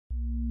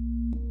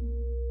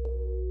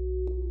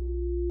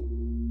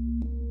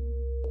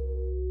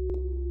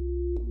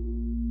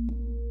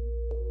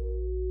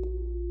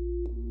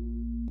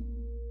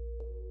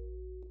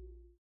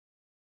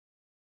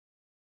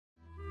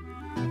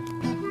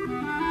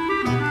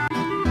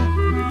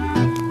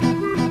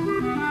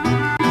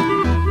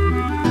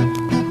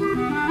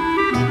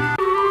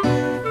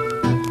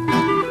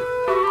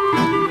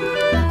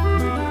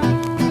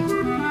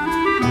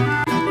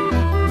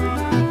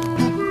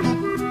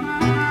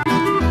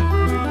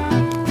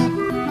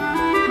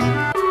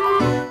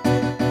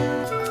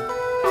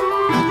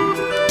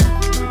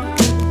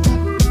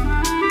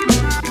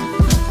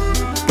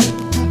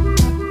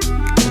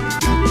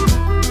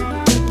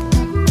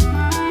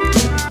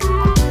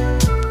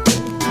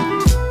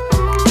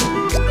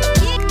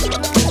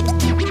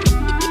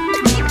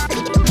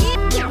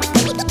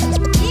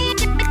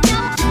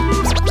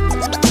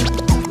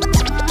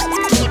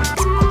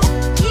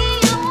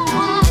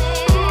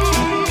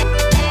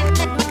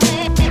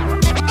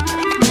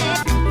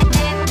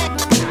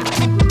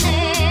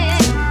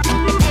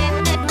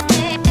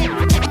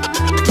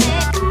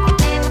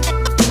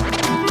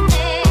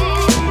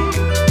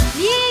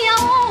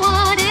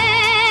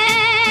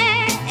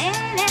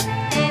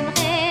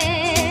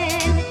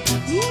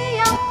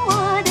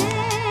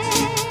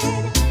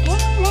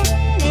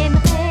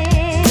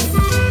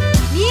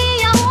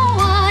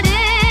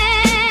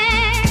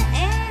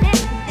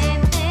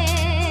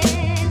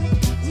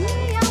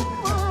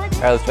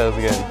right, let's try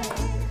this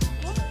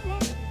again.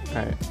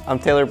 All right, I'm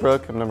Taylor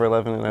Brook, I'm number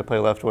 11 and I play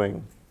left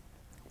wing.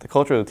 The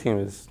culture of the team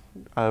is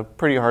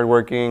pretty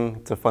hardworking,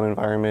 it's a fun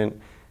environment,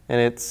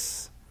 and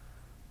it's,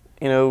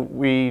 you know,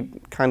 we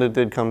kind of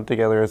did come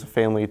together as a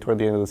family toward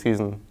the end of the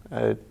season.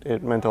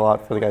 It meant a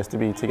lot for the guys to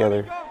be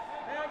together.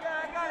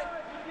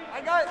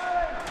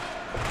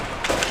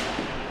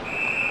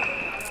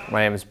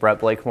 My name is Brett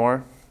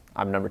Blakemore.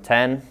 I'm number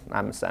 10.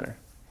 I'm a center.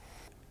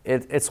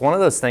 It's one of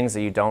those things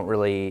that you don't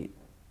really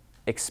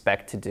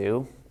expect to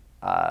do.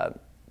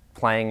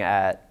 Playing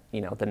at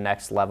the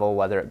next level,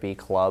 whether it be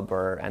club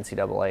or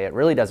NCAA, it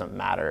really doesn't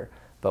matter.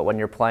 But when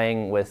you're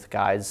playing with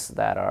guys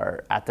that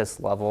are at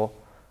this level,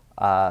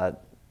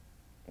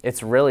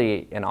 it's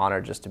really an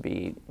honor just to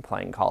be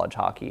playing college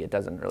hockey. It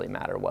doesn't really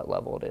matter what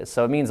level it is.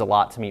 So it means a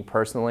lot to me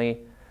personally,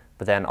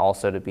 but then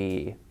also to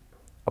be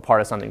a part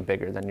of something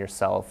bigger than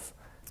yourself.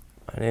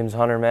 My name's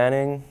Hunter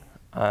Manning.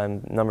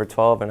 I'm number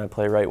 12 and I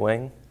play right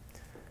wing.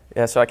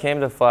 Yeah, so I came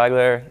to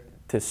Flagler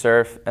to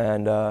surf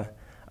and I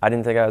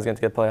didn't think I was going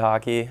to get to play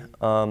hockey.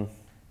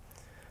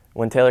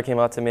 When Taylor came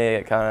out to me,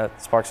 it kind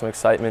of sparked some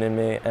excitement in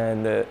me,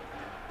 and it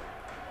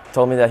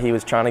told me that he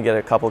was trying to get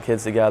a couple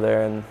kids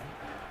together, and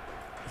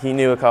he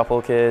knew a couple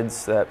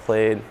kids that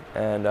played,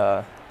 and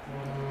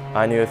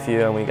I knew a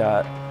few, and we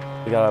got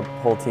a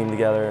whole team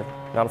together.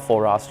 Not a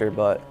full roster,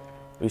 but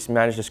we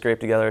managed to scrape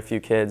together a few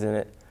kids, and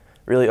it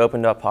really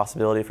opened up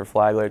possibility for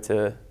Flagler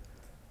to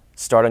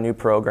start a new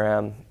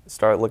program,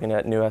 start looking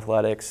at new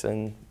athletics,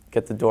 and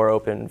get the door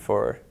open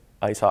for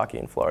ice hockey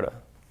in Florida.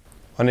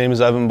 My name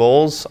is Evan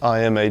Bowles.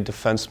 I am a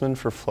defenseman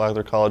for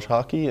Flagler College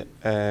Hockey,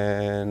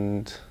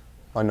 and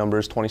my number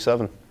is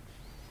 27.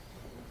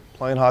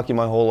 Playing hockey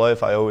my whole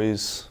life,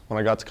 when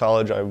I got to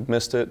college, I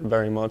missed it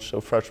very much.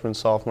 So freshman,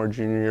 sophomore,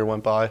 junior year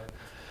went by,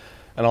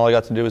 and all I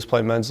got to do was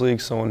play men's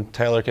league. So when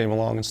Taylor came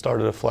along and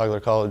started a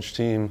Flagler College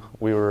team,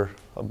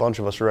 a bunch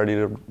of us ready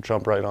to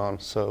jump right on.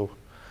 So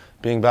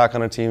being back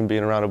on a team,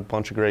 being around a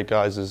bunch of great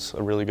guys is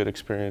a really good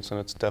experience, and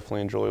it's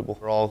definitely enjoyable.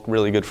 We're all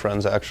really good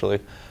friends, actually,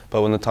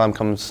 but when the time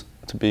comes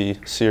to be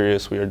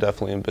serious, we are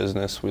definitely in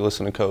business. We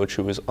listen to Coach,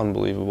 who is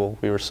unbelievable.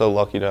 We were so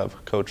lucky to have a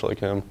coach like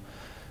him,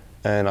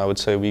 and I would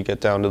say we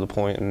get down to the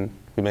point and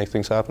we make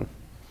things happen.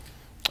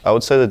 I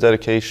would say the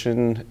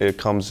dedication, it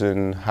comes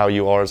in how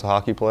you are as a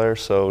hockey player,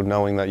 so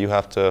knowing that you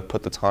have to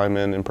put the time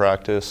in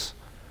practice,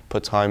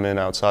 put time in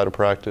outside of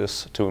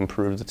practice to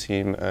improve the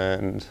team,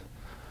 and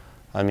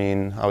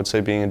I would say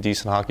being a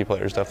decent hockey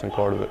player is definitely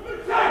part of it.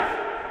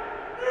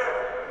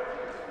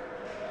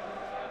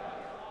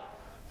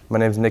 My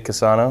name's Nick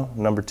Casano,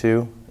 number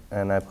 2,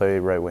 and I play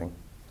right wing.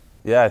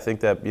 Yeah, I think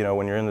that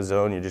when you're in the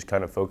zone, you just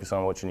kind of focus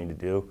on what you need to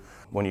do.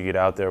 When you get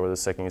out there, the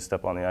second you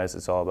step on the ice,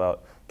 it's all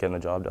about getting the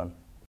job done.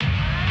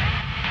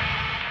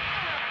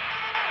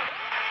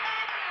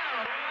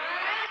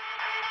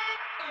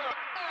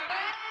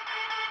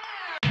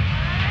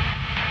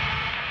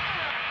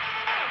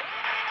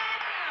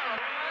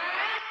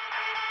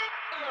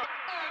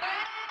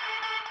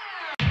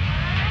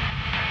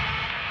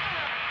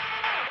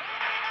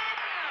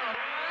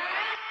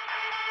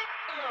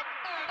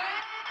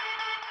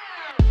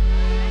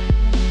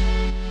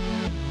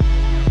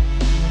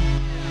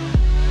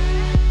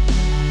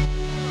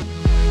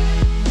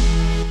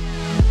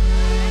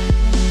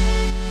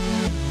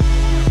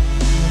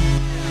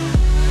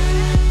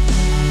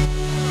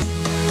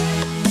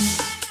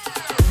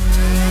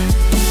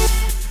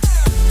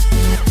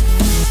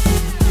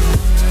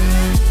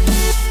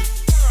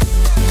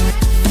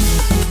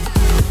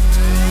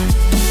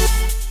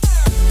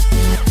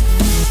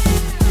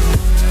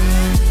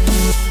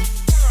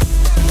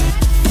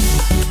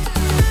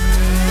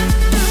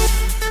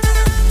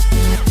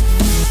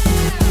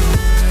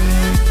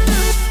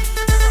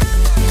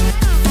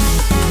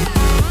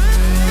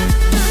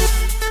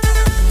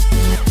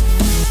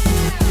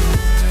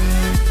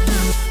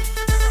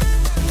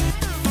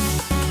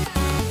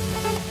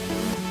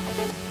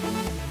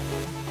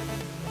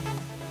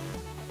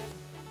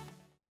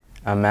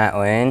 I'm Matt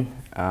Lane,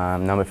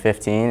 I'm number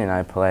 15 and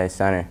I play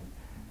center.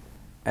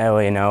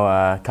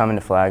 Coming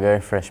to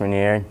Flagler freshman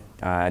year,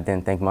 I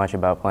didn't think much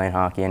about playing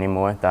hockey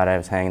anymore. Thought I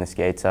was hanging the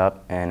skates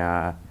up,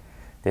 and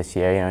this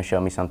year,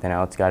 showed me something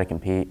else. Got to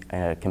compete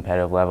at a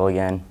competitive level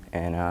again,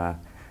 and it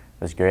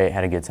was great.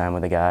 Had a good time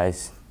with the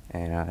guys,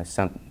 and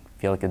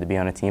feel good to be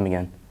on a team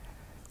again.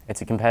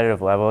 It's a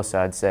competitive level,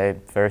 so I'd say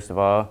first of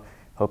all,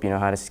 hope you know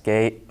how to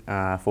skate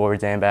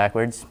forwards and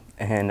backwards,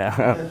 and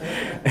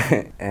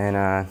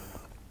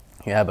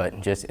yeah, but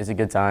just it's a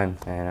good time,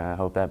 and I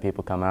hope that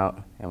people come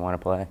out and want to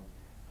play.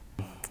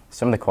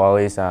 Some of the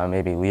qualities,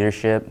 maybe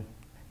leadership,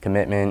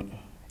 commitment,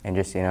 and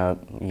just, you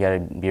got to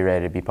be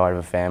ready to be part of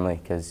a family,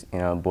 because,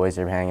 boys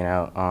are hanging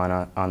out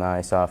on the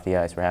ice, off the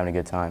ice. We're having a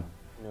good time.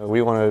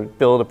 We want to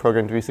build a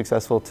program to be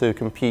successful, to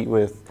compete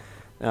with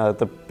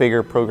the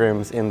bigger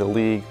programs in the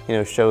league,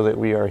 show that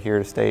we are here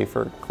to stay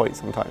for quite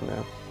some time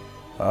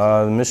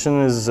now. The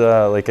mission is,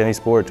 like any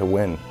sport, to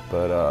win,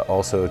 but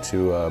also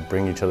to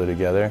bring each other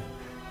together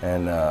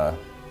and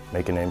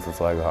make a name for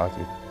Flagler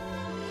hockey.